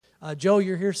Joe,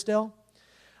 you're here still?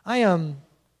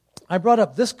 I brought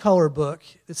up this color book.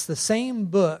 It's the same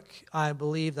book, I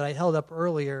believe, that I held up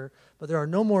earlier, but there are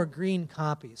no more green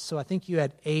copies. So I think you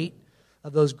had 8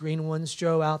 of those green ones,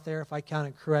 Joe, out there, if I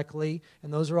counted correctly,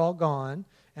 and those are all gone,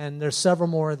 and there's several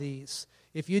more of these.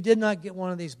 If you did not get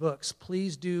one of these books,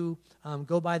 please do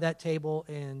go by that table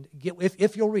and get,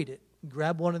 if you'll read it,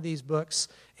 grab one of these books,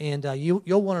 and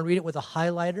you'll want to read it with a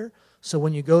highlighter, so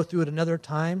when you go through it another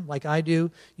time, like I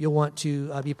do, you'll want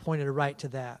to be pointed right to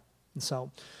that. And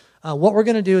so what we're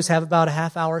going to do is have about a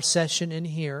half-hour session in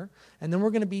here, and then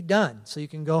we're going to be done. So you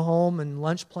can go home and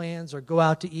lunch plans or go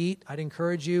out to eat. I'd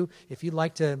encourage you, if you'd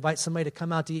like to invite somebody to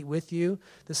come out to eat with you,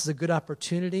 this is a good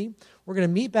opportunity. We're going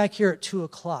to meet back here at 2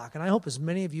 o'clock, and I hope as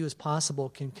many of you as possible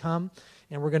can come,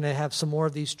 and we're going to have some more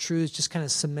of these truths just kind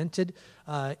of cemented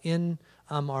in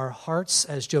our hearts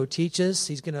as Joe teaches.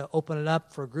 He's going to open it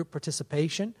up for group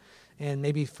participation. And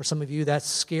maybe for some of you that's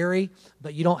scary,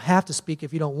 but you don't have to speak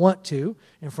if you don't want to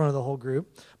in front of the whole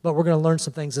group. But we're going to learn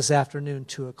some things this afternoon,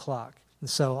 2 o'clock. And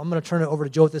so I'm going to turn it over to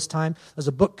Joe at this time. There's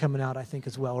a book coming out, I think,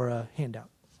 as well, or a handout.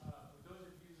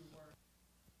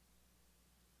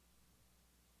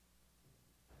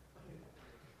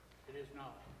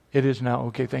 It is now.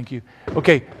 Okay, thank you.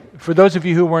 Okay, for those of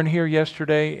you who weren't here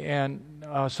yesterday and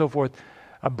so forth,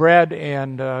 Brad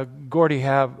and Gordy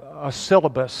have a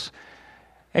syllabus.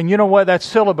 And you know what? That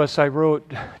syllabus I wrote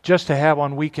just to have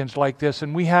on weekends like this,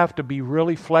 and we have to be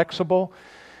really flexible.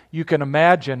 You can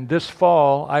imagine this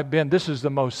fall, this is the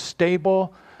most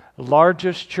stable,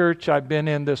 largest church I've been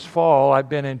in this fall. I've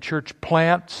been in church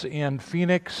plants in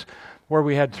Phoenix where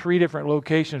we had 3 different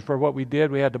locations for what we did.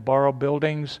 We had to borrow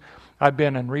buildings. I've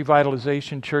been in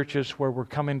revitalization churches where we're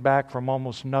coming back from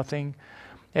almost nothing.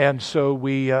 And so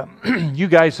you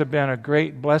guys have been a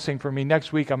great blessing for me.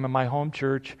 Next week I'm in my home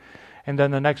church. And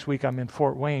then the next week I'm in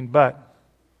Fort Wayne. But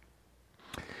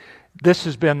this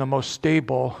has been the most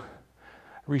stable,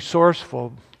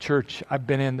 resourceful church I've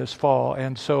been in this fall.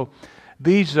 And so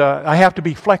these, I have to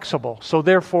be flexible. So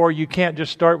therefore, you can't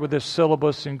just start with this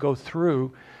syllabus and go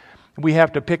through. We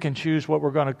have to pick and choose what we're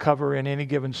going to cover in any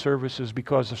given services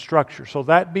because of structure. So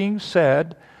that being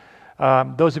said,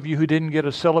 those of you who didn't get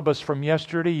a syllabus from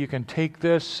yesterday, you can take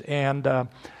this and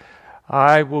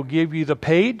I will give you the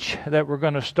page that we're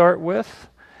going to start with.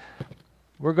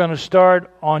 We're going to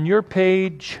start on your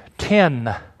page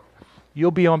 10.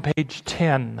 You'll be on page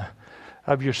 10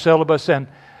 of your syllabus. And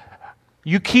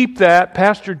you keep that.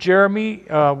 Pastor Jeremy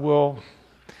will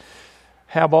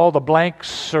have all the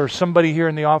blanks, or somebody here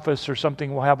in the office or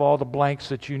something will have all the blanks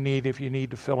that you need if you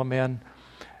need to fill them in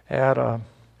at a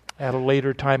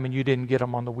later time and you didn't get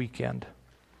them on the weekend.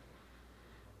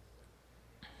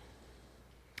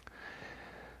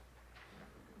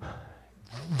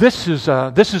 This is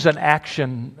an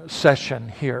action session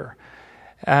here,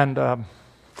 and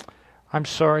I'm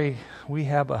sorry, we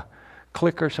have a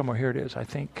clicker somewhere. Here it is, I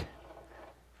think.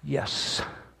 Yes.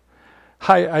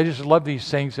 I just love these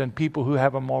things, and people who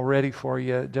have them all ready for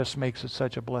you, it just makes it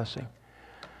such a blessing.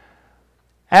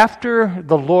 After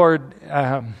the Lord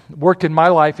worked in my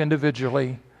life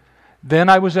individually, then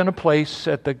I was in a place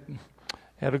at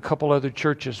a couple other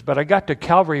churches. But I got to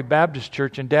Calvary Baptist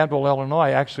Church in Danville,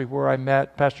 Illinois, actually where I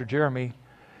met Pastor Jeremy.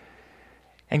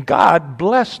 And God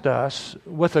blessed us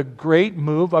with a great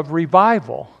move of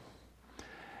revival.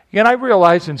 And I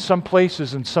realize in some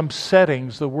places, in some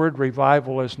settings, the word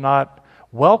revival is not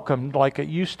welcomed like it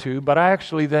used to. But I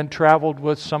actually then traveled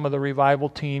with some of the revival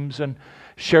teams and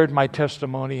shared my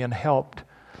testimony and helped.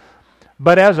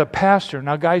 But as a pastor,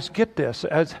 now guys, get this.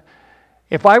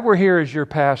 If I were here as your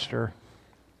pastor,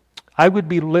 I would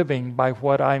be living by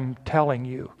what I'm telling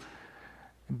you,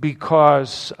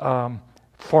 because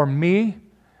for me,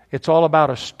 it's all about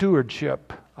a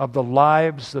stewardship of the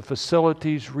lives, the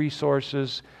facilities,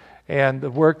 resources, and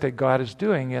the work that God is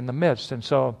doing in the midst. And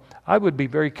so I would be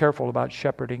very careful about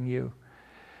shepherding you.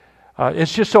 It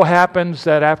just so happens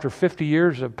that after 50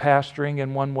 years of pastoring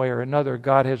in one way or another,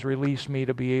 God has released me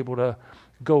to be able to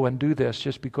go and do this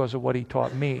just because of what He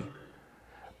taught me.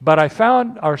 But I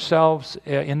found ourselves,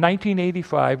 in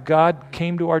 1985, God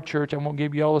came to our church. I won't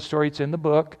give you all the story, it's in the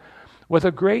book, with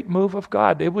a great move of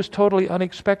God. It was totally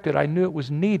unexpected. I knew it was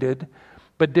needed,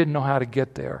 but didn't know how to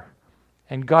get there.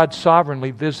 And God sovereignly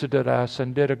visited us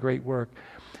and did a great work.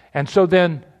 And so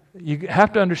then, you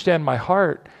have to understand my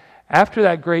heart. After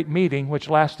that great meeting, which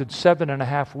lasted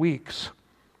 7.5 weeks,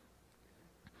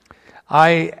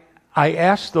 I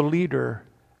asked the leader,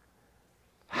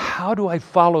 how do I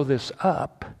follow this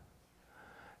up?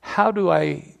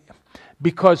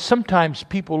 Because sometimes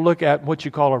people look at what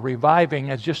you call a reviving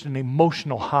as just an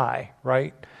emotional high,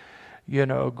 right?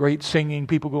 great singing,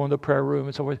 people go in the prayer room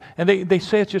and so forth. And they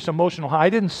say it's just emotional. I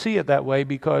didn't see it that way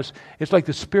because it's like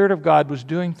the Spirit of God was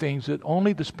doing things that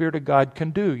only the Spirit of God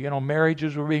can do.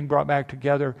 Marriages were being brought back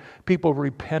together, people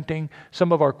repenting.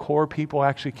 Some of our core people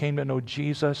actually came to know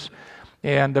Jesus.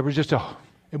 And it was just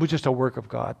a work of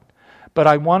God. But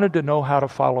I wanted to know how to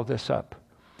follow this up.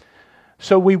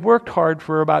 So we worked hard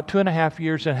for about 2.5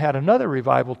 years and had another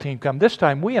revival team come. This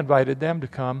time we invited them to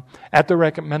come at the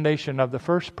recommendation of the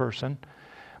first person.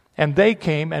 And they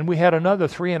came and we had another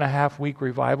 3.5-week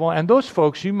revival. And those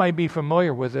folks, you might be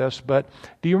familiar with this, but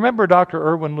do you remember Dr.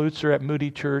 Erwin Lutzer at Moody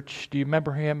Church? Do you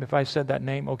remember him if I said that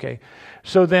name? Okay.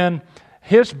 So then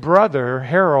his brother,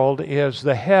 Harold, is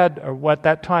the head at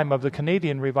that time of the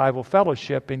Canadian Revival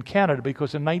Fellowship in Canada,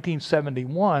 because in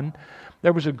 1971,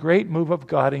 there was a great move of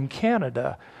God in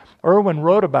Canada. Erwin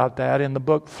wrote about that in the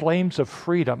book Flames of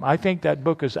Freedom. I think that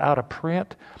book is out of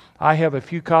print. I have a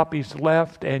few copies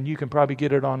left, and you can probably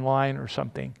get it online or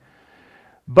something.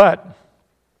 But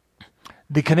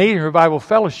the Canadian Revival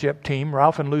Fellowship team,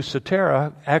 Ralph and Lou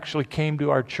Cetera, actually came to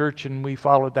our church, and we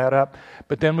followed that up.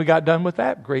 But then we got done with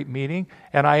that great meeting,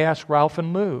 and I asked Ralph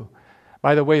and Lou.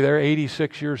 By the way, they're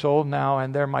 86 years old now,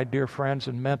 and they're my dear friends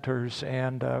and mentors,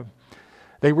 and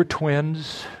they were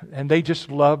twins, and they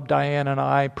just loved Diane and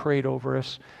I, prayed over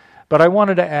us. But I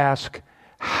wanted to ask,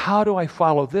 how do I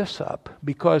follow this up?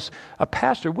 Because a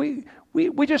pastor, we're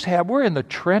in the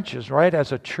trenches, right?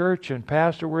 As a church and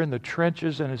pastor, we're in the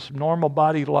trenches and it's normal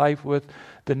body life with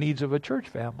the needs of a church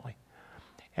family.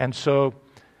 And so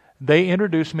they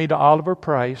introduced me to Oliver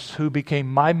Price, who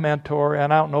became my mentor,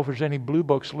 and I don't know if there's any blue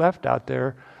books left out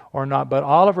there or not, but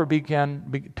Oliver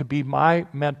began to be my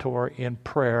mentor in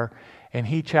prayer. And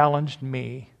he challenged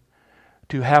me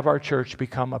to have our church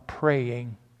become a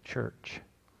praying church.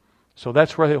 So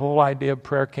that's where the whole idea of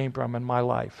prayer came from in my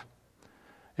life.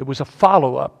 It was a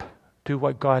follow-up to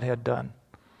what God had done.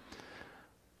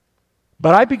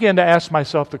 But I began to ask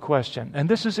myself the question, and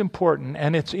this is important,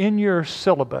 and it's in your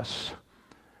syllabus.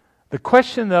 The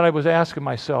question that I was asking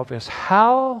myself is,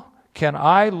 how can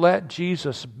I let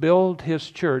Jesus build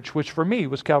His church, which for me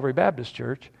was Calvary Baptist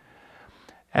Church,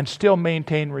 and still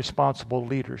maintain responsible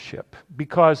leadership?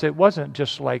 Because it wasn't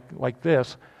just like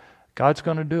this. God's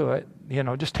going to do it.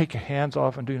 Just take your hands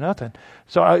off and do nothing.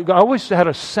 So I always had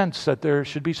a sense that there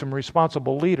should be some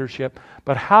responsible leadership.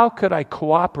 But how could I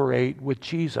cooperate with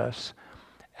Jesus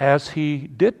as He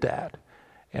did that?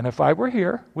 And if I were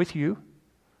here with you,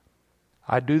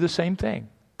 I'd do the same thing.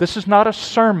 This is not a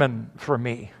sermon for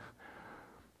me.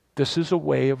 This is a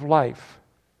way of life.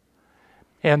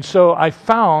 And so I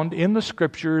found in the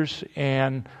Scriptures,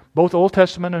 and both Old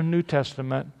Testament and New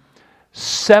Testament,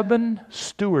 7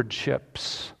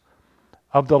 stewardships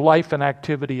of the life and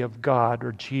activity of God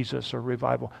or Jesus or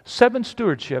revival. 7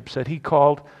 stewardships that He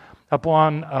called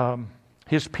upon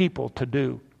His people to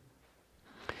do.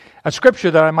 A scripture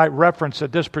that I might reference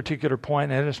at this particular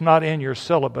point, and it's not in your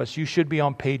syllabus, you should be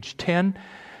on page 10,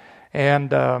 and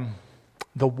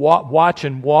the watch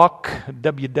and walk,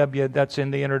 WW, that's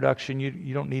in the introduction.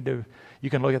 You don't need to, you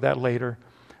can look at that later.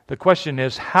 The question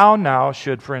is, how now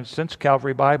should, for instance,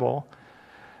 Calvary Bible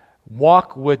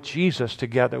walk with Jesus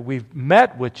together? We've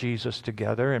met with Jesus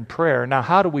together in prayer. Now,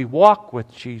 how do we walk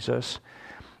with Jesus?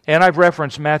 And I've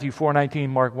referenced Matthew 4:19,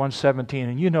 Mark 1:17,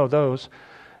 and you know those.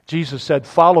 Jesus said,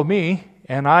 "Follow me,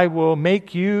 and I will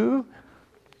make you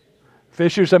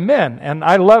fishers of men." And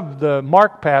I love the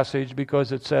Mark passage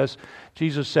because it says,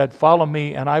 Jesus said, "Follow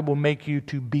me, and I will make you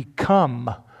to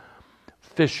become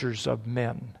fishers of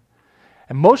men."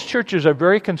 And most churches are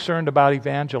very concerned about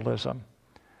evangelism.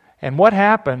 And what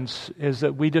happens is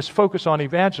that we just focus on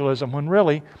evangelism when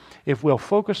really, if we'll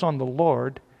focus on the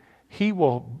Lord, He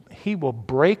will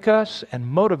break us and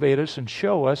motivate us and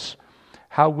show us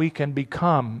how we can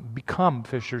become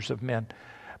fishers of men.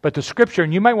 But the scripture,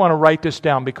 and you might want to write this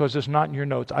down because it's not in your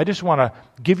notes. I just want to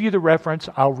give you the reference.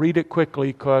 I'll read it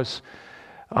quickly because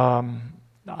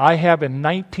I have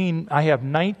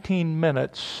 19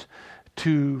 minutes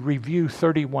to review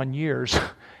 31 years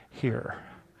here.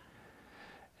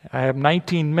 I have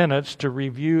 19 minutes to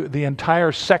review the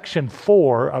entire section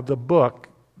 4 of the book.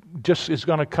 Just is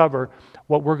going to cover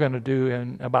what we're going to do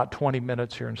in about 20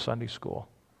 minutes here in Sunday school.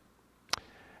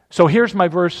 So here's my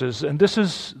verses, and this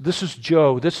is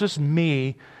Joe, this is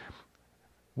me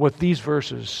with these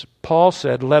verses. Paul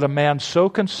said, "Let a man so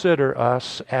consider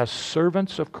us as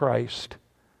servants of Christ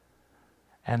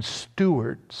and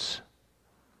stewards."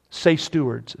 Say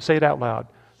stewards. Say it out loud.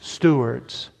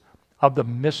 Stewards of the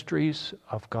mysteries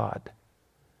of God.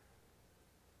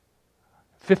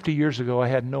 50 years ago, I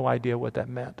had no idea what that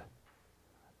meant.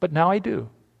 But now I do.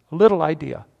 A little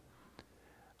idea.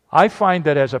 I find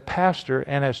that as a pastor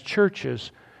and as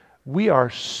churches, we are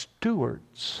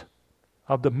stewards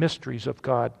of the mysteries of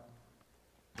God.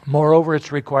 Moreover,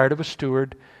 it's required of a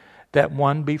steward that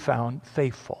one be found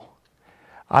faithful.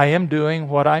 I am doing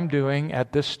what I'm doing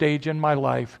at this stage in my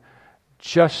life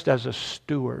just as a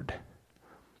steward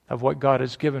of what God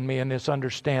has given me in this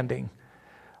understanding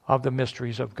of the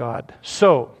mysteries of God.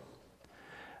 So,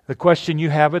 the question, you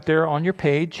have it there on your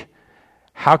page: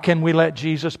 how can we let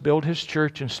Jesus build His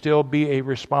church and still be a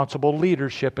responsible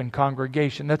leadership and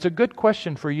congregation? That's a good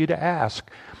question for you to ask.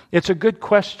 It's a good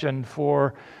question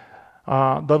for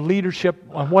the leadership,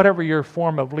 whatever your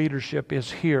form of leadership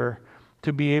is here,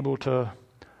 to be able to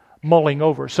mulling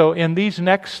over. So in these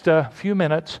next few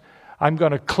minutes, I'm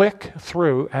going to click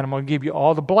through and I'm going to give you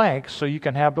all the blanks so you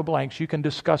can have the blanks. You can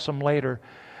discuss them later.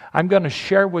 I'm going to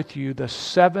share with you the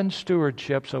 7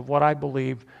 stewardships of what I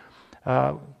believe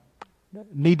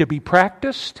need to be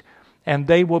practiced, and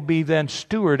they will be then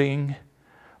stewarding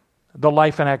the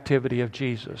life and activity of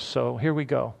Jesus. So here we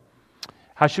go.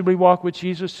 How should we walk with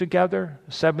Jesus together?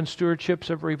 7 stewardships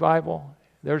of revival.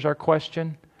 There's our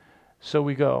question. So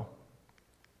we go.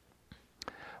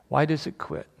 Why does it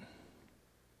quit?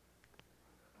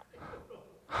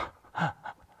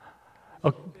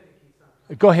 Okay.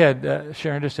 Go ahead,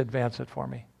 Sharon, just advance it for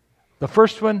me. The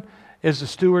first one is the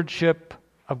stewardship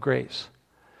of grace.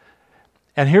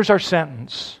 And here's our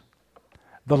sentence.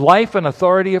 The life and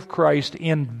authority of Christ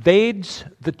invades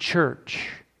the church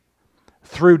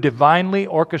through divinely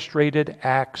orchestrated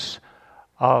acts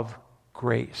of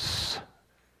grace.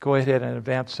 Go ahead and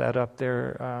advance that up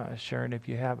there, Sharon, if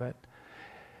you have it.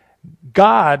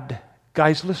 God,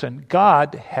 guys, listen,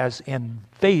 God has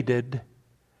invaded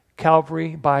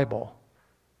Calvary Bible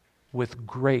with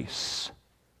grace.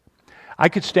 I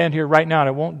could stand here right now, and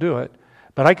I won't do it,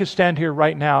 but I could stand here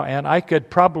right now and I could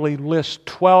probably list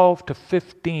 12 to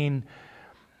 15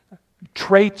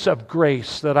 traits of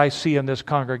grace that I see in this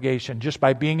congregation just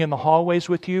by being in the hallways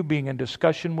with you, being in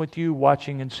discussion with you,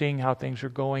 watching and seeing how things are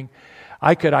going.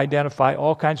 I could identify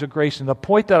all kinds of grace. And the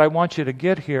point that I want you to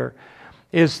get here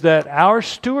is that our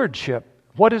stewardship,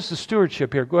 what is the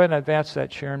stewardship here? Go ahead and advance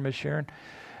that, Sharon, Miss Sharon.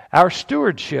 Our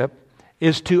stewardship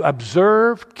is to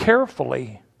observe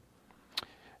carefully,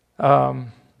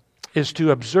 and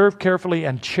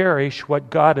cherish what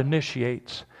God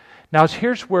initiates. Now,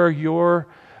 here's where your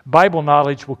Bible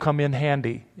knowledge will come in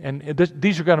handy. And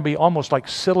these are going to be almost like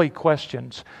silly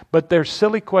questions, but they're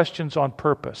silly questions on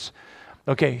purpose.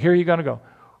 Okay, here you're going to go.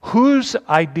 Whose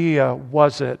idea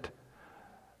was it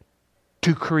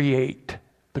to create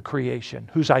the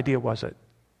creation? Whose idea was it?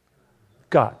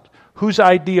 God. Whose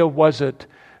idea was it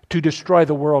to destroy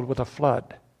the world with a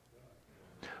flood?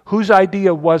 Whose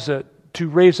idea was it to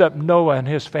raise up Noah and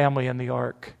his family in the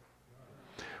ark?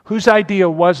 Whose idea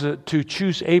was it to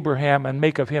choose Abraham and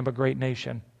make of him a great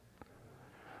nation?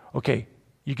 Okay,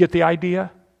 you get the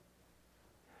idea?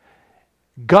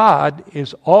 God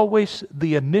is always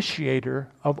the initiator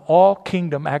of all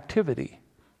kingdom activity.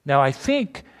 Now, I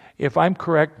think, if I'm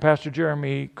correct, Pastor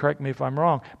Jeremy, correct me if I'm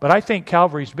wrong, but I think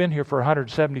Calvary's been here for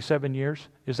 177 years.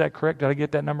 Is that correct? Did I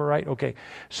get that number right? Okay.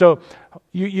 So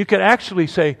you could actually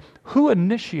say, who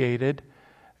initiated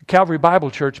Calvary Bible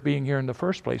Church being here in the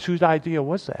first place? Whose idea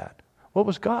was that? What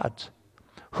was God's?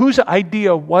 Whose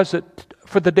idea was it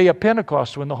for the day of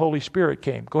Pentecost when the Holy Spirit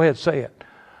came? Go ahead, say it.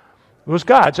 It was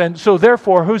God's. And so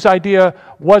therefore, whose idea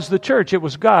was the church? It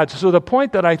was God's. So the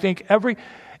point that I think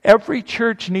every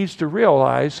church needs to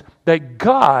realize that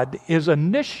God is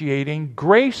initiating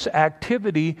grace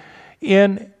activity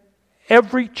in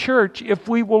every church if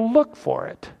we will look for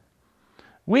it.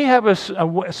 We have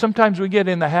sometimes we get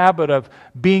in the habit of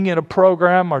being in a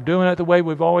program or doing it the way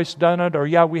we've always done it, or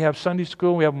we have Sunday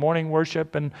school, we have morning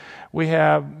worship, and we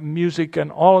have music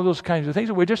and all of those kinds of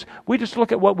things. We just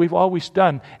look at what we've always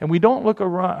done, and we don't look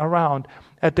around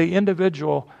at the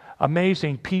individual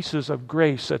amazing pieces of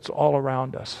grace that's all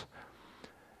around us.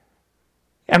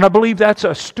 And I believe that's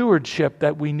a stewardship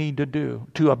that we need to do,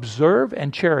 to observe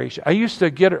and cherish. I used to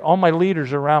get all my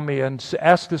leaders around me and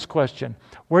ask this question: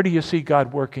 where do you see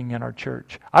God working in our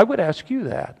church? I would ask you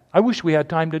that. I wish we had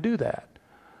time to do that.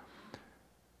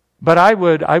 But I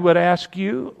would ask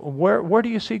you, where do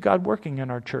you see God working in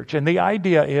our church? And the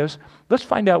idea is, let's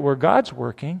find out where God's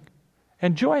working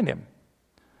and join Him.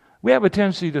 We have a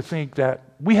tendency to think that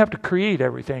we have to create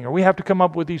everything, or we have to come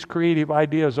up with these creative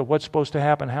ideas of what's supposed to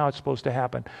happen, how it's supposed to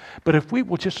happen. But if we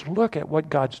will just look at what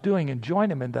God's doing and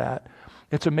join Him in that,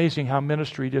 it's amazing how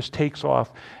ministry just takes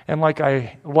off. And like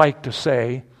I like to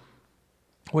say,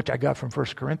 which I got from 1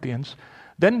 Corinthians,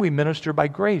 then we minister by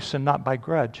grace and not by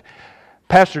grudge.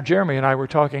 Pastor Jeremy and I were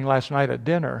talking last night at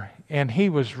dinner. and he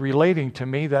was relating to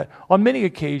me that on many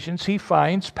occasions he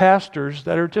finds pastors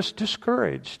that are just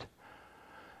discouraged.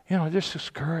 Just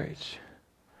discouraged.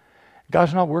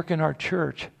 God's not working in our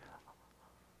church.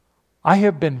 I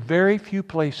have been very few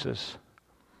places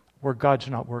where God's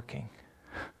not working.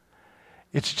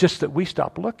 It's just that we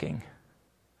stop looking.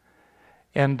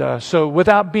 And so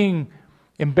without being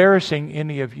embarrassing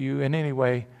any of you in any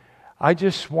way, I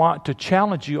just want to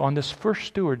challenge you on this first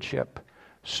stewardship.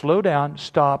 Slow down,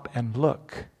 stop, and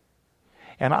look.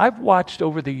 And I've watched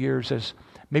over the years as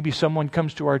maybe someone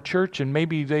comes to our church and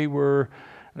maybe they were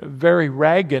very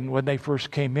ragged when they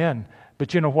first came in.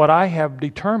 But what I have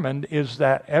determined is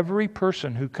that every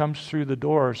person who comes through the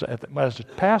doors as a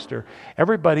pastor,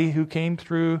 everybody who came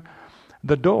through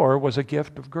the door was a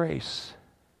gift of grace.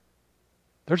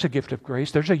 There's a gift of grace.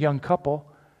 There's a young couple.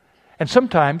 And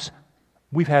sometimes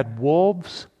we've had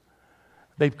wolves.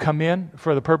 They've come in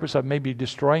for the purpose of maybe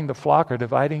destroying the flock or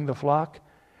dividing the flock.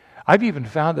 I've even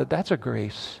found that that's a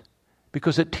grace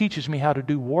because it teaches me how to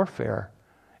do warfare.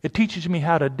 It teaches me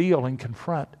how to deal and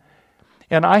confront.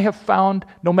 And I have found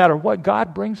no matter what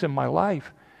God brings in my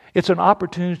life, it's an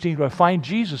opportunity to find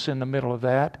Jesus in the middle of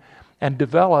that and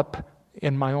develop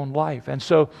in my own life. And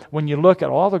so when you look at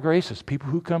all the graces, people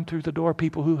who come through the door,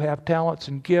 people who have talents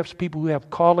and gifts, people who have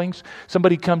callings,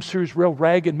 somebody comes through who's real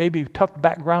ragged, maybe tough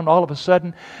background, all of a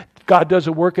sudden God does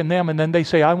a work in them, and then they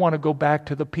say, I want to go back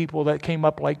to the people that came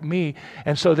up like me.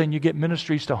 And so then you get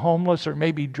ministries to homeless or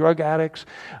maybe drug addicts.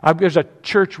 There's a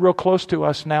church real close to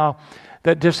us now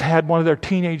that just had one of their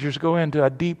teenagers go into a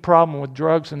deep problem with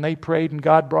drugs, and they prayed, and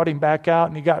God brought him back out,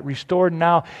 and he got restored. And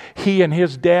now he and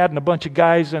his dad and a bunch of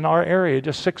guys in our area,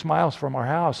 just 6 miles from our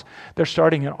house, they're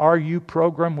starting an RU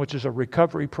program, which is a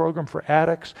recovery program for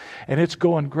addicts, and it's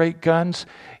going great guns.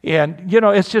 And,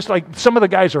 it's just like some of the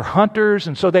guys are hunters,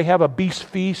 and so they have a beast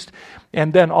feast.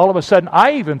 And then all of a sudden,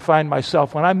 I even find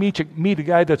myself, when I meet a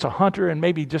guy that's a hunter and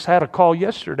maybe just had a call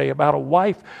yesterday about a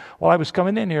wife while I was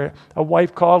coming in here, a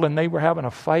wife called and they were having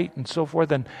a fight and so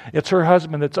forth. And it's her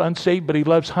husband that's unsaved, but he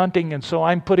loves hunting. And so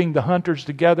I'm putting the hunters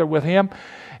together with him.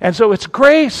 And so it's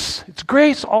grace. It's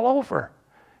grace all over.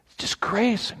 It's just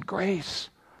grace and grace.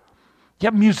 You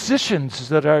have musicians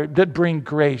that bring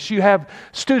grace. You have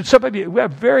students. Some of you, we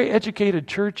have a very educated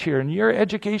church here, and your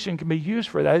education can be used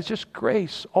for that. It's just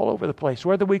grace all over the place,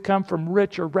 whether we come from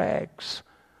rich or rags.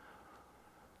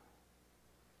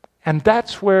 And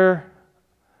that's where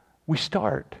we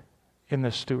start in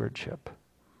this stewardship.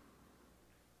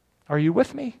 Are you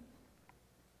with me?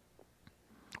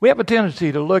 We have a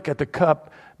tendency to look at the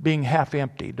cup being half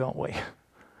empty, don't we?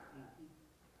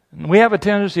 We have a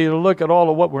tendency to look at all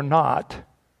of what we're not.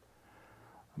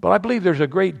 But I believe there's a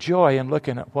great joy in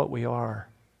looking at what we are,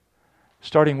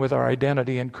 starting with our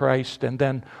identity in Christ and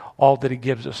then all that He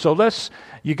gives us. So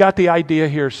you got the idea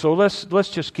here. So let's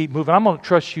just keep moving. I'm going to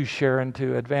trust you, Sharon,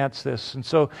 to advance this. And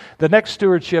so the next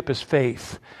stewardship is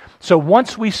faith. So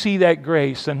once we see that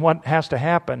grace, then what has to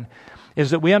happen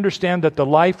is that we understand that the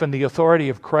life and the authority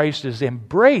of Christ is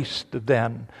embraced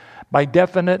then by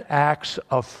definite acts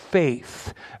of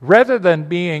faith. Rather than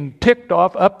being ticked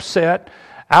off, upset,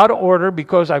 out of order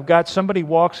because I've got somebody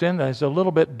walks in that's a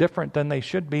little bit different than they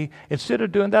should be, instead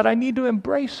of doing that, I need to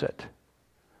embrace it.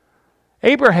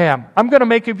 Abraham, I'm going to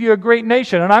make of you a great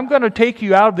nation, and I'm going to take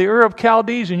you out of the Ur of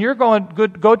Chaldees, and you're going to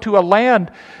go to a land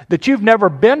that you've never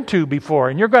been to before,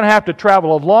 and you're going to have to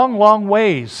travel a long, long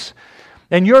ways.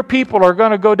 And your people are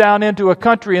going to go down into a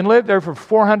country and live there for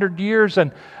 400 years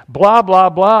and blah, blah,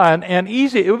 blah. And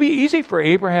easy. It would be easy for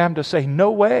Abraham to say,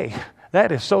 no way.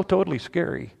 That is so totally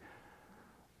scary.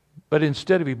 But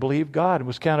instead he believed God and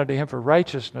was counted to him for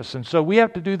righteousness. And so we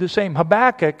have to do the same.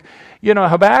 Habakkuk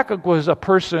was a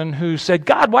person who said,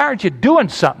 God, why aren't you doing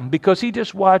something? Because he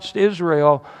just watched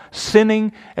Israel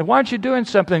sinning. And why aren't you doing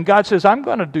something? And God says, I'm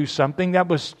going to do something. That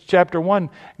was chapter 1.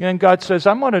 And God says,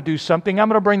 I'm going to do something. I'm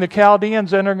going to bring the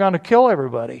Chaldeans and they're going to kill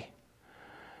everybody.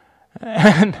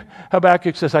 And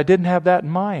Habakkuk says, I didn't have that in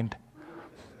mind.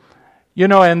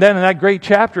 And then in that great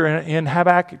chapter in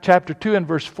Habakkuk chapter 2 and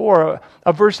verse 4,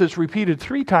 a verse that's repeated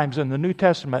 3 times in the New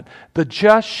Testament, the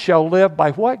just shall live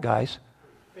by what, guys?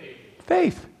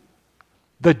 Faith.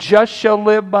 The just shall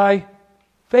live by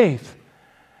faith.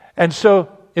 And so,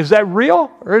 is that real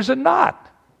or is it not?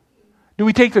 Do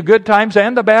we take the good times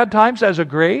and the bad times as a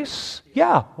grace?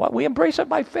 Yeah, we embrace it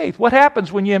by faith. What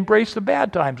happens when you embrace the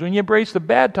bad times? When you embrace the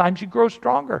bad times, you grow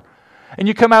stronger. And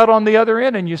you come out on the other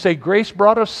end and you say, grace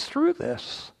brought us through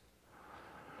this.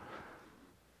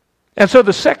 And so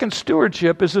the second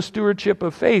stewardship is the stewardship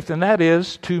of faith, and that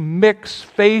is to mix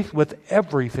faith with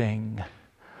everything.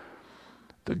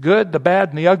 The good, the bad,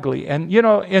 and the ugly. And,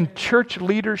 in church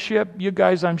leadership, you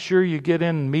guys, I'm sure you get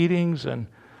in meetings and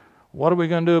what are we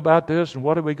going to do about this and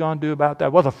what are we going to do about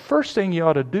that? Well, the first thing you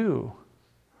ought to do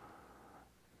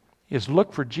is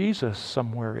look for Jesus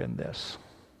somewhere in this.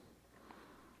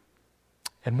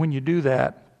 And when you do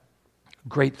that,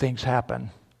 great things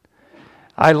happen.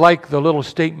 I like the little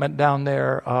statement down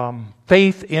there,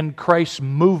 faith in Christ's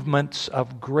movements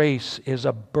of grace is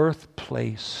a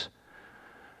birthplace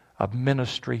of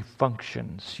ministry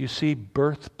functions. You see,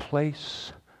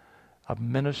 birthplace of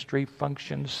ministry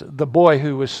functions. The boy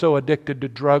who was so addicted to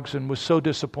drugs and was so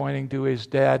disappointing to his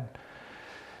dad,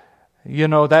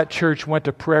 that church went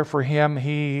to prayer for him.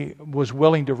 He was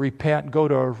willing to repent, go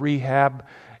to a rehab,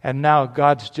 and now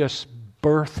God's just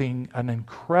birthing an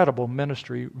incredible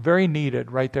ministry, very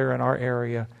needed right there in our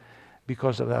area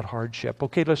because of that hardship.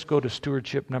 Okay, let's go to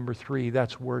stewardship number 3.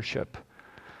 That's worship.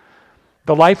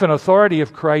 The life and authority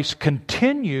of Christ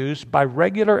continues by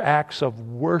regular acts of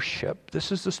worship.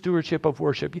 This is the stewardship of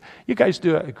worship. You guys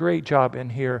do a great job in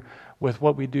here with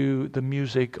what we do, the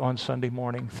music on Sunday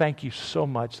morning. Thank you so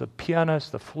much. The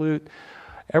pianist, the flute,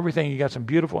 everything. You got some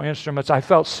beautiful instruments. I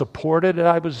felt supported as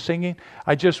I was singing.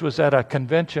 I just was at a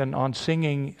convention on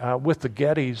singing with the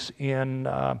Gettys in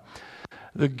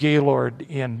the Gaylord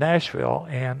in Nashville,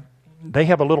 and they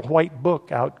have a little white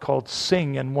book out called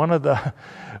Sing, and one of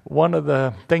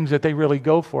the things that they really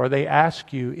go for, they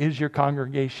ask you, is your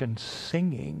congregation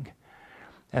singing?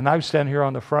 And I was standing here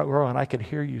on the front row, and I could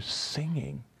hear you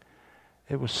singing.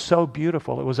 It was so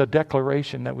beautiful. It was a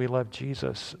declaration that we love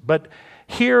Jesus. But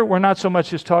here, we're not so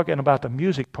much just talking about the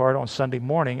music part on Sunday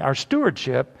morning. Our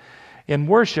stewardship in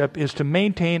worship is to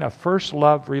maintain a first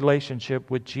love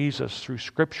relationship with Jesus through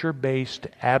Scripture-based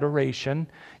adoration.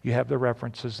 You have the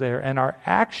references there. And our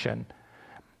action,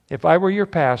 if I were your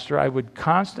pastor, I would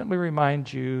constantly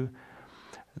remind you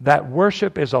that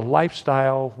worship is a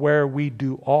lifestyle where we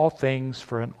do all things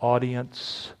for an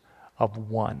audience of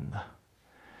one.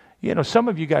 Some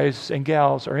of you guys and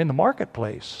gals are in the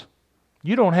marketplace.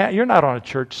 You're not on a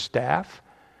church staff.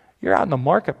 You're out in the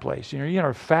marketplace. You're in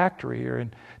a factory or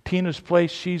in Tina's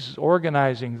place. She's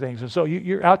organizing things. And so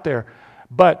you're out there.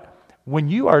 But when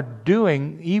you are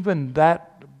doing even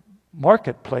that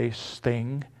marketplace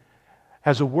thing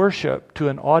as a worship to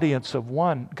an audience of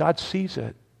one, God sees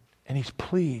it and He's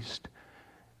pleased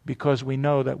because we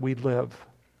know that we live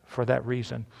for that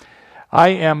reason.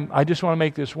 I just want to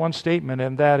make this one statement,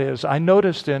 and that is, I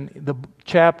noticed in the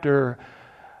chapter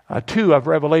 2 of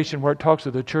Revelation where it talks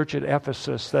of the church at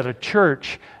Ephesus, that a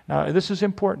church, now this is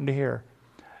important to hear,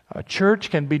 a church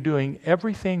can be doing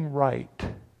everything right,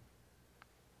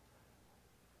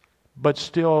 but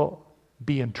still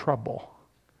be in trouble.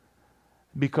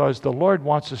 Because the Lord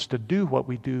wants us to do what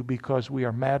we do because we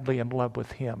are madly in love with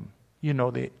Him.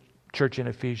 The church in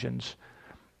Ephesians,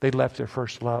 they left their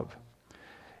first love.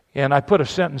 And I put a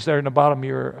sentence there in the bottom of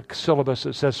your syllabus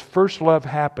that says, first love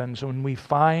happens when we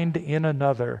find in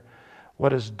another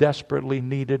what is desperately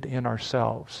needed in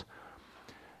ourselves.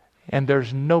 And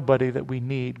there's nobody that we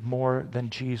need more than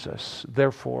Jesus.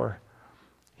 Therefore,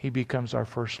 He becomes our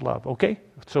first love. Okay?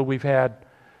 So we've had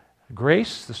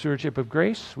grace, the stewardship of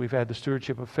grace. We've had the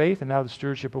stewardship of faith, and now the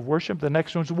stewardship of worship. The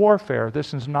next one's warfare.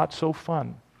 This is not so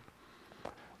fun.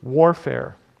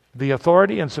 Warfare. The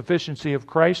authority and sufficiency of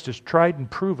Christ is tried and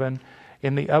proven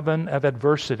in the oven of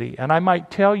adversity. And I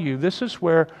might tell you, this is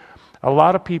where a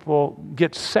lot of people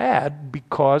get sad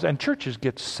because, and churches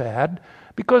get sad,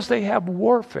 because they have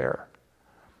warfare.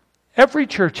 Every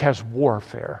church has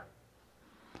warfare.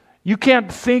 You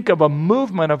can't think of a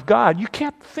movement of God. You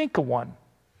can't think of one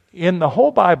in the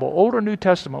whole Bible, Old or New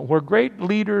Testament, where great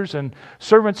leaders and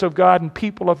servants of God and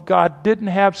people of God didn't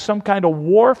have some kind of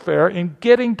warfare in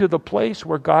getting to the place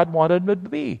where God wanted them to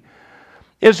be.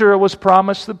 Israel was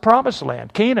promised the promised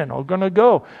land. Canaan are going to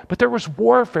go. But there was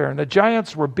warfare, and the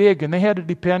giants were big, and they had to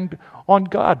depend on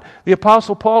God. The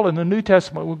Apostle Paul in the New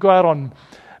Testament would go out on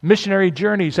missionary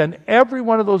journeys, and every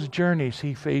one of those journeys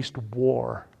he faced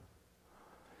war.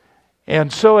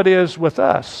 And so it is with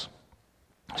us.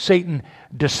 Satan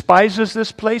despises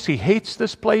this place. He hates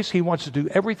this place. He wants to do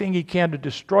everything he can to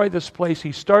destroy this place.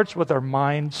 He starts with our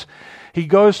minds. He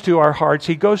goes to our hearts.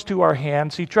 He goes to our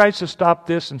hands. He tries to stop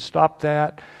this and stop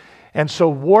that. And so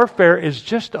warfare is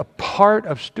just a part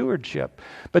of stewardship.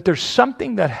 But there's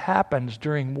something that happens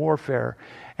during warfare,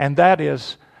 and that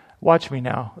is, watch me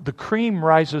now, the cream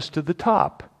rises to the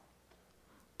top.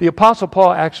 The Apostle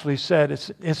Paul actually said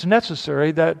it's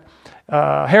necessary that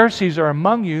heresies are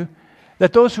among you,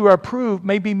 that those who are approved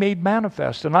may be made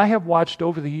manifest. And I have watched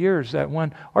over the years that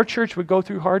when our church would go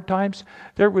through hard times,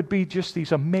 there would be just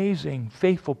these amazing,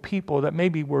 faithful people that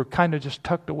maybe were kind of just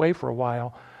tucked away for a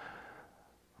while,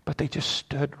 but they just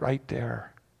stood right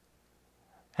there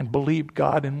and believed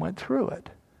God and went through it.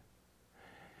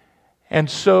 And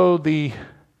so the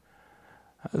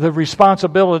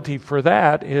responsibility for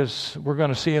that is, we're going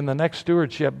to see in the next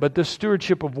stewardship, but this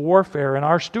stewardship of warfare, and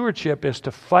our stewardship is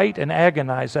to fight and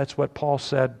agonize. That's what Paul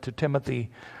said to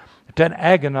Timothy, to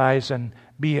agonize and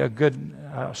be a good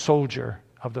soldier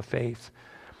of the faith.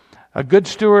 A good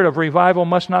steward of revival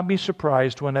must not be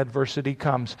surprised when adversity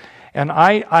comes. And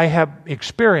I have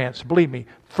experienced, believe me,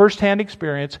 firsthand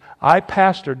experience.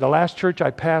 The last church I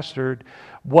pastored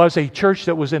was a church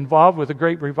that was involved with a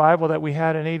great revival that we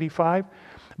had in 85.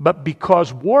 But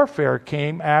because warfare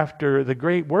came after the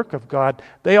great work of God,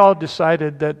 they all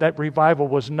decided that revival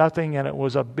was nothing and it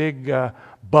was a big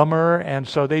bummer, and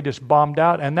so they just bombed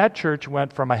out. And that church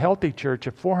went from a healthy church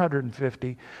of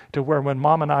 450 to where when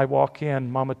Mom and I walk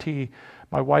in, Mama T,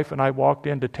 my wife and I walked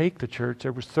in to take the church,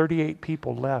 there was 38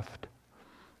 people left,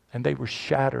 and they were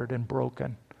shattered and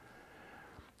broken.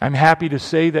 I'm happy to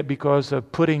say that because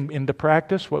of putting into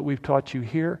practice what we've taught you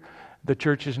here, the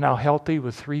church is now healthy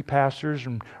with 3 pastors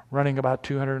and running about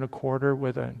 200 a quarter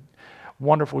with a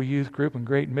wonderful youth group and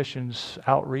great missions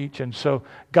outreach. And so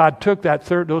God took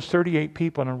those 38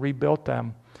 people and rebuilt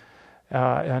them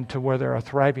and to where they're a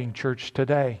thriving church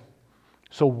today.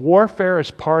 So warfare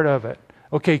is part of it.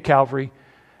 Okay, Calvary,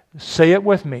 say it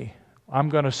with me. I'm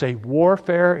going to say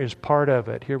warfare is part of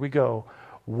it. Here we go.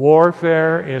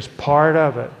 Warfare is part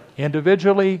of it.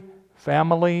 Individually,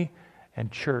 family,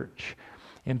 and church.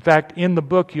 In fact, in the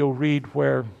book you'll read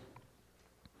where,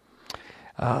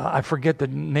 I forget the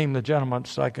name of the gentleman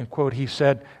so I can quote, he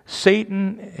said,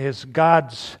 Satan is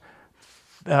God's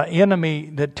enemy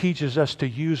that teaches us to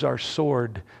use our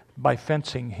sword by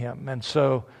fencing him. And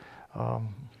so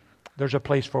there's a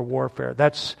place for warfare.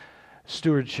 That's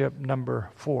stewardship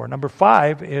number 4. Number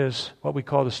 5 is what we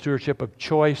call the stewardship of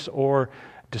choice or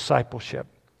discipleship.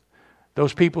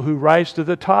 Those people who rise to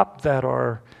the top that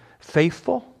are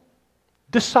faithful,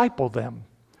 disciple them.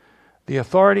 The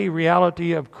authority,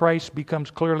 reality of Christ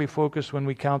becomes clearly focused when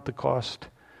we count the cost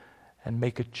and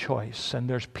make a choice. And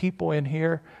there's people in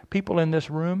here, people in this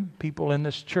room, people in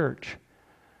this church.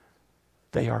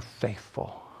 They are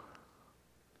faithful.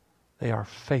 They are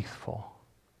faithful.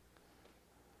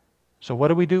 So what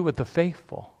do we do with the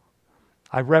faithful?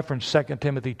 I referenced 2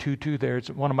 Timothy 2:2 there. It's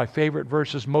one of my favorite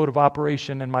verses, mode of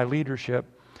operation in my leadership.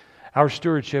 Our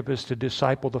stewardship is to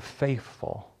disciple the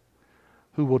faithful,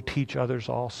 who will teach others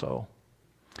also.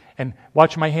 And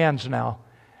watch my hands now.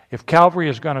 If Calvary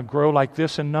is going to grow like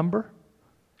this in number,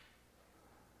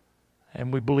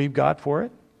 and we believe God for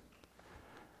it,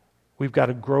 we've got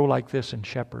to grow like this in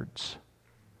shepherds.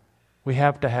 We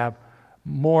have to have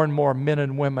more and more men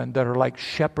and women that are like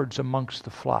shepherds amongst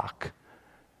the flock.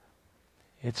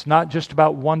 It's not just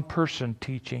about one person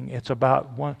teaching. It's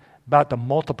about the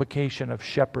multiplication of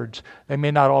shepherds. They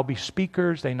may not all be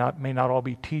speakers, may not all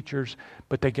be teachers,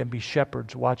 but they can be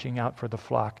shepherds watching out for the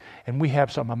flock. And we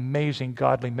have some amazing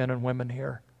godly men and women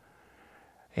here.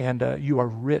 And you are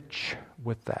rich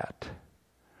with that.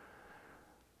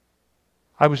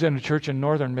 I was in a church in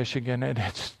northern Michigan, and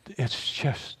it's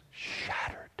just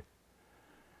shattered.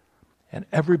 And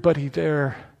everybody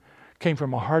there came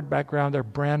from a hard background. They're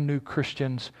brand new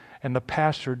Christians, and the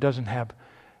pastor doesn't have.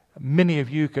 Many of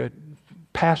you could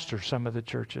pastor some of the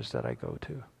churches that I go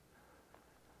to.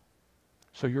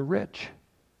 So you're rich.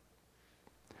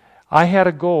 I had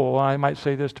a goal, I might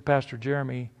say this to Pastor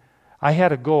Jeremy, I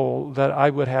had a goal that I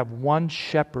would have one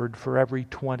shepherd for every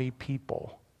 20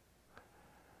 people.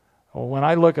 Well, when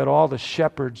I look at all the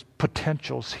shepherds'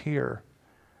 potentials here,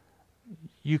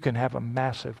 you can have a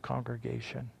massive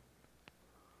congregation.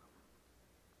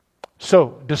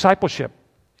 So, discipleship,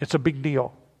 it's a big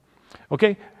deal.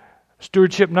 Okay,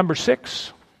 stewardship number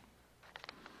 6.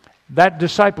 That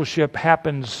discipleship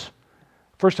happens,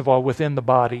 first of all, within the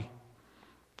body.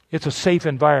 It's a safe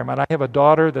environment. I have a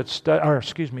granddaughter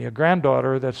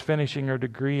that's finishing her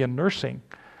degree in nursing.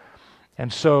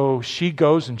 And so she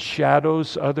goes and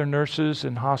shadows other nurses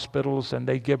in hospitals, and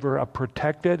they give her a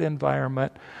protected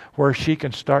environment where she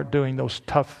can start doing those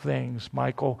tough things.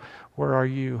 Michael, where are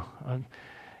you? And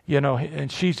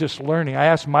she's just learning. I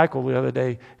asked Michael the other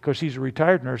day, because he's a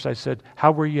retired nurse, I said,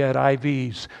 how were you at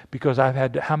IVs? Because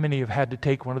how many have had to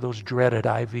take one of those dreaded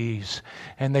IVs?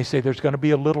 And they say, there's going to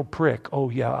be a little prick. Oh,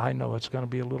 yeah, I know it's going to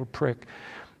be a little prick.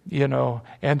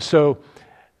 And so,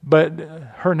 but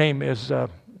her name is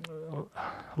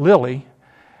Lily,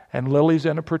 And Lily's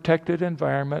in a protected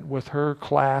environment with her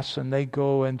class, and they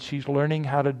go and she's learning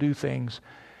how to do things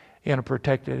in a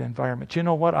protected environment. You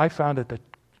know what? I found that the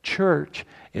church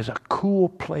is a cool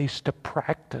place to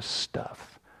practice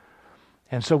stuff.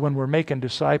 And so when we're making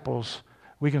disciples,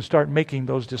 we can start making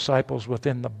those disciples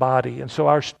within the body. And so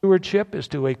our stewardship is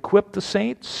to equip the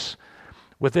saints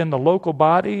within the local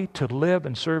body to live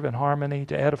and serve in harmony,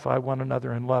 to edify one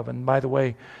another in love. And by the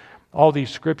way, all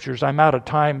these scriptures, I'm out of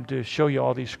time to show you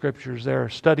all these scriptures. They're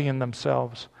studying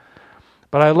themselves.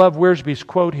 But I love Wiersbe's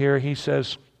quote here. He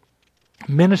says,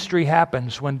 ministry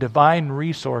happens when divine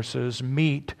resources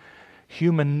meet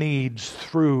human needs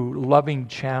through loving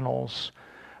channels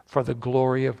for the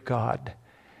glory of God.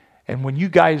 And when you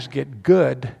guys get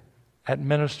good at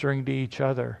ministering to each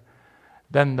other,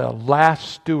 then the last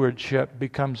stewardship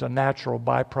becomes a natural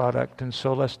byproduct. And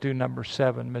so let's do number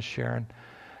 7, Miss Sharon.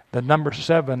 The number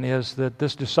 7 is that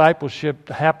this discipleship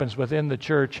happens within the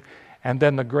church, and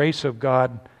then the grace of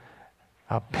God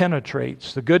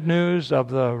penetrates. The good news of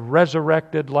the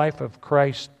resurrected life of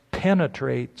Christ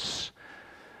penetrates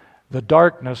the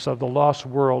darkness of the lost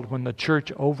world when the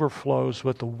church overflows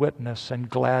with the witness and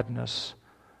gladness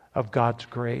of God's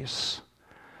grace.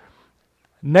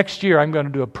 Next year, I'm going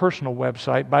to do a personal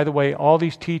website. By the way, all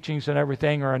these teachings and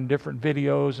everything are on different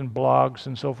videos and blogs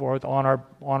and so forth on our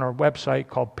website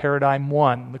called Paradigm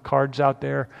 1. The card's out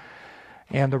there,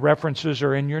 and the references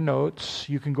are in your notes.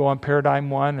 You can go on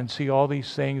Paradigm 1 and see all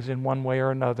these things in one way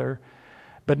or another.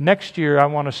 But next year, I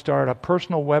want to start a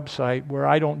personal website where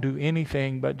I don't do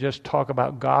anything but just talk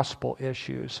about gospel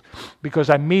issues,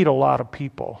 because I meet a lot of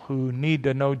people who need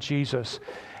to know Jesus.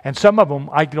 And some of them,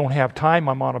 I don't have time.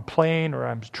 I'm on a plane or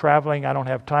I'm traveling. I don't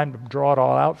have time to draw it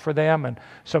all out for them. And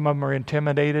some of them are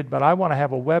intimidated. But I want to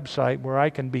have a website where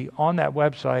I can be on that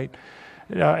website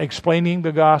explaining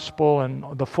the gospel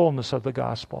and the fullness of the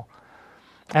gospel.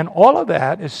 And all of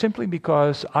that is simply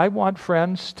because I want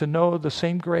friends to know the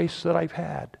same grace that I've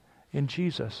had in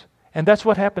Jesus. And that's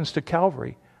what happens to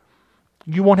Calvary.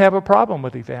 You won't have a problem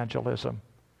with evangelism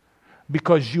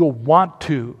because you'll want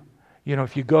to. You know,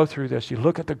 if you go through this, you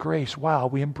look at the grace. Wow,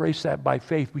 we embrace that by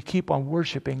faith. We keep on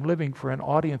worshiping, living for an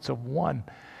audience of one.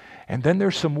 And then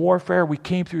there's some warfare. We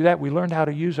came through that. We learned how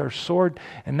to use our sword.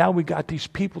 And now we got these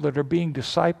people that are being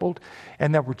discipled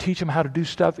and that we're teaching them how to do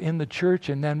stuff in the church.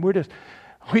 And then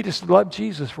we just love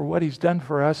Jesus for what He's done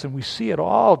for us. And we see it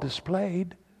all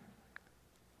displayed.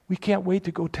 We can't wait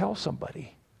to go tell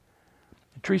somebody.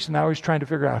 Teresa and I are always trying to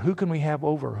figure out who can we have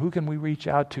over, who can we reach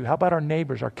out to, how about our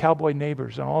neighbors, our cowboy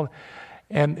neighbors and all.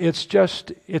 And it's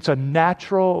a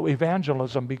natural,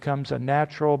 evangelism becomes a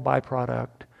natural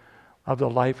byproduct of the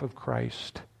life of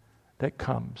Christ that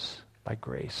comes by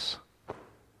grace.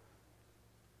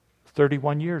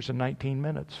 31 years and 19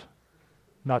 minutes.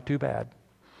 Not too bad.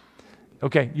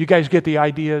 Okay, you guys get the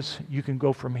ideas. You can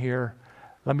go from here.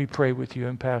 Let me pray with you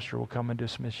and Pastor will come and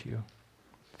dismiss you.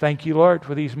 Thank you, Lord,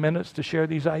 for these minutes to share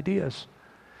these ideas.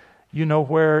 You know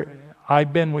where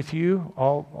I've been with you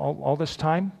all this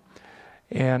time.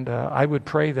 And I would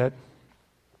pray that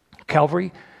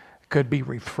Calvary could be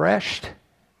refreshed,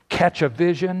 catch a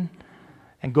vision,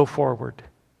 and go forward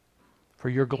for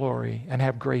your glory and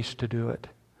have grace to do it.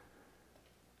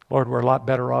 Lord, we're a lot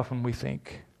better off than we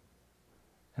think.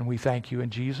 And we thank you in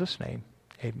Jesus' name.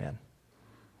 Amen.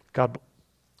 God bless.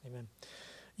 Amen.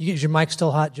 Is your mic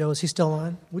still hot, Joe? Is he still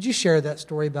on? Would you share that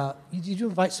story about, did you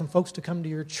invite some folks to come to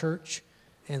your church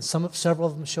and several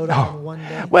of them showed up on one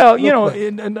day? Well,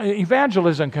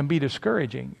 evangelism can be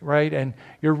discouraging, right? And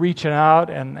you're reaching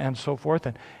out and so forth.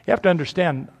 And you have to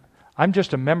understand, I'm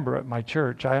just a member at my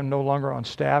church. I am no longer on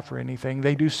staff or anything.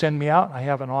 They do send me out. I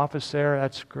have an office there.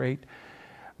 That's great.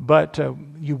 But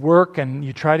you work and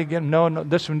you try to get them, no,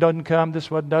 this one doesn't come, this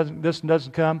one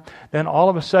doesn't come. Then all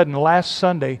of a sudden, last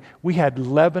Sunday, we had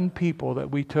 11 people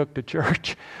that we took to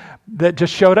church that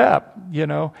just showed up,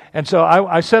 And so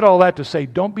I said all that to say,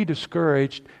 don't be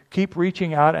discouraged. Keep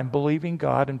reaching out and believing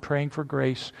God and praying for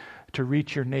grace to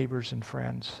reach your neighbors and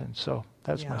friends. And so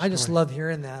that's my story. I just love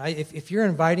hearing that. If you're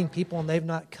inviting people and they've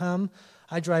not come,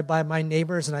 I drive by my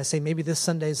neighbors and I say, maybe this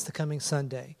Sunday is the coming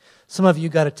Sunday. Some of you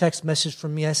got a text message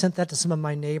from me. I sent that to some of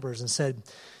my neighbors and said,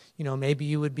 maybe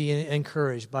you would be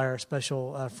encouraged by our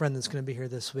special friend that's going to be here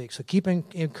this week. So keep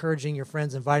encouraging your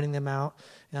friends, inviting them out.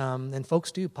 And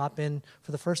folks do pop in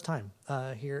for the first time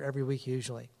here every week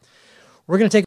usually. We're going to take